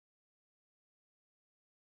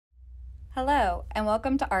Hello, and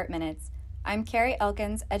welcome to Art Minutes. I'm Kerry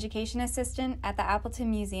Elkins, Education Assistant at the Appleton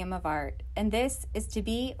Museum of Art, and this is To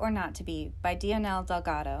Be or Not to Be by Dionel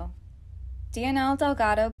Delgado. Dionel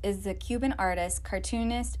Delgado is a Cuban artist,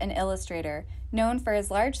 cartoonist, and illustrator known for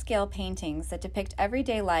his large-scale paintings that depict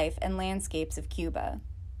everyday life and landscapes of Cuba.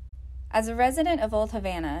 As a resident of Old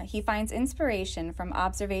Havana, he finds inspiration from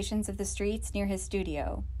observations of the streets near his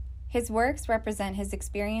studio. His works represent his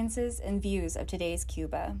experiences and views of today's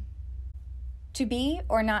Cuba. To Be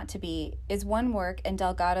or Not to Be is one work in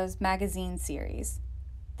Delgado's magazine series.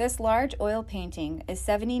 This large oil painting is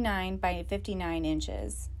 79 by 59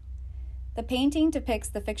 inches. The painting depicts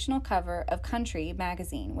the fictional cover of Country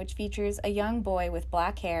magazine, which features a young boy with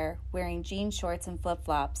black hair wearing jean shorts and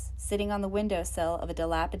flip-flops, sitting on the windowsill of a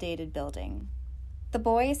dilapidated building. The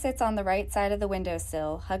boy sits on the right side of the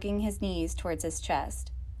windowsill, hugging his knees towards his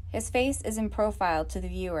chest. His face is in profile to the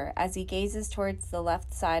viewer as he gazes towards the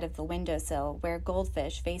left side of the windowsill where a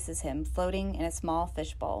goldfish faces him floating in a small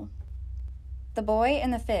fishbowl. The boy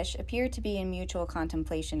and the fish appear to be in mutual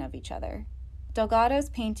contemplation of each other. Delgado's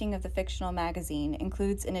painting of the fictional magazine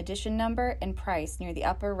includes an edition number and price near the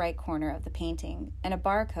upper right corner of the painting and a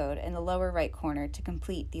barcode in the lower right corner to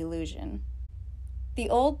complete the illusion. The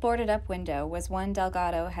old boarded-up window was one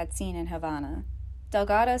Delgado had seen in Havana.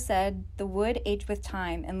 Delgado said, "The wood aged with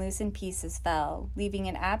time and loosened pieces fell, leaving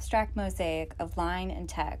an abstract mosaic of line and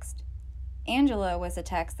text. Angelo was a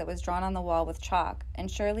text that was drawn on the wall with chalk, and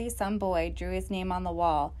surely some boy drew his name on the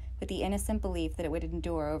wall with the innocent belief that it would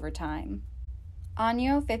endure over time."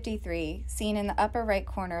 Año 53, seen in the upper right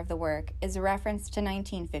corner of the work, is a reference to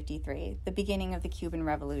 1953, the beginning of the Cuban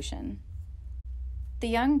Revolution. The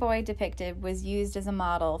young boy depicted was used as a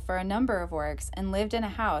model for a number of works and lived in a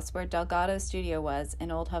house where Delgado's studio was in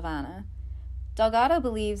Old Havana. Delgado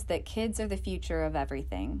believes that kids are the future of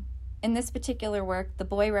everything. In this particular work, the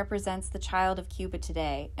boy represents the child of Cuba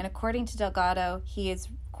today, and according to Delgado, he is,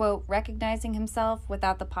 quote, recognizing himself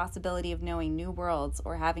without the possibility of knowing new worlds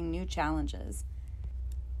or having new challenges.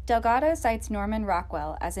 Delgado cites Norman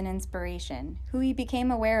Rockwell as an inspiration, who he became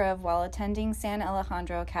aware of while attending San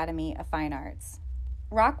Alejandro Academy of Fine Arts.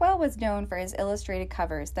 Rockwell was known for his illustrated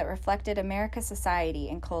covers that reflected America's society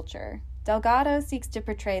and culture. Delgado seeks to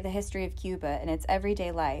portray the history of Cuba in its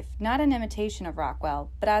everyday life, not an imitation of Rockwell,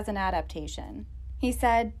 but as an adaptation. He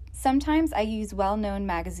said, "Sometimes I use well-known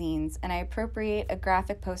magazines and I appropriate a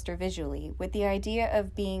graphic poster visually with the idea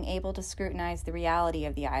of being able to scrutinize the reality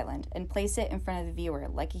of the island and place it in front of the viewer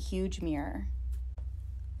like a huge mirror."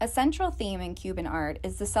 A central theme in Cuban art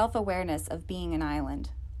is the self-awareness of being an island,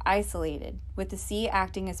 isolated, with the sea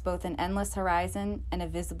acting as both an endless horizon and a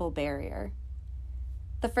visible barrier.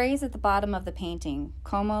 The phrase at the bottom of the painting,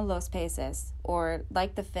 como los peces, or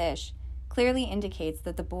like the fish, clearly indicates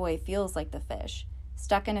that the boy feels like the fish,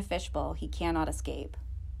 stuck in a fishbowl he cannot escape.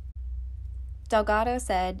 Delgado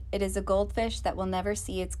said, "It is a goldfish that will never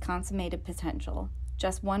see its consummated potential,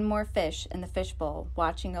 just one more fish in the fishbowl,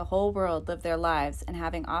 watching a whole world live their lives and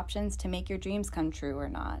having options to make your dreams come true or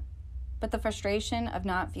not. But the frustration of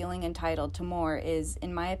not feeling entitled to more is,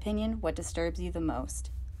 in my opinion, what disturbs you the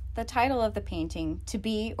most." The title of the painting, To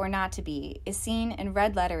Be or Not to Be, is seen in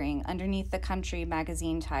red lettering underneath the Country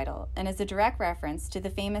magazine title and is a direct reference to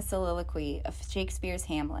the famous soliloquy of Shakespeare's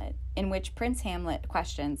Hamlet, in which Prince Hamlet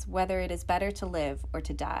questions whether it is better to live or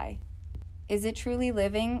to die. Is it truly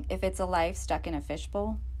living if it's a life stuck in a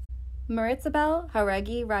fishbowl? Maritzabel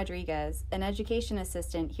Jauregui-Rodriguez, an education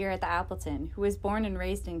assistant here at the Appleton, who was born and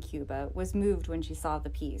raised in Cuba, was moved when she saw the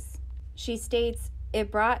piece. She states,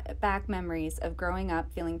 "It brought back memories of growing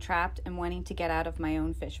up feeling trapped and wanting to get out of my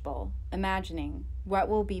own fishbowl, imagining what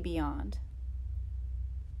will be beyond."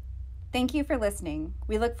 Thank you for listening.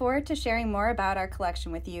 We look forward to sharing more about our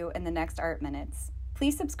collection with you in the next Art Minutes.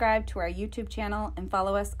 Please subscribe to our YouTube channel and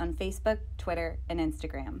follow us on Facebook, Twitter, and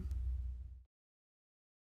Instagram.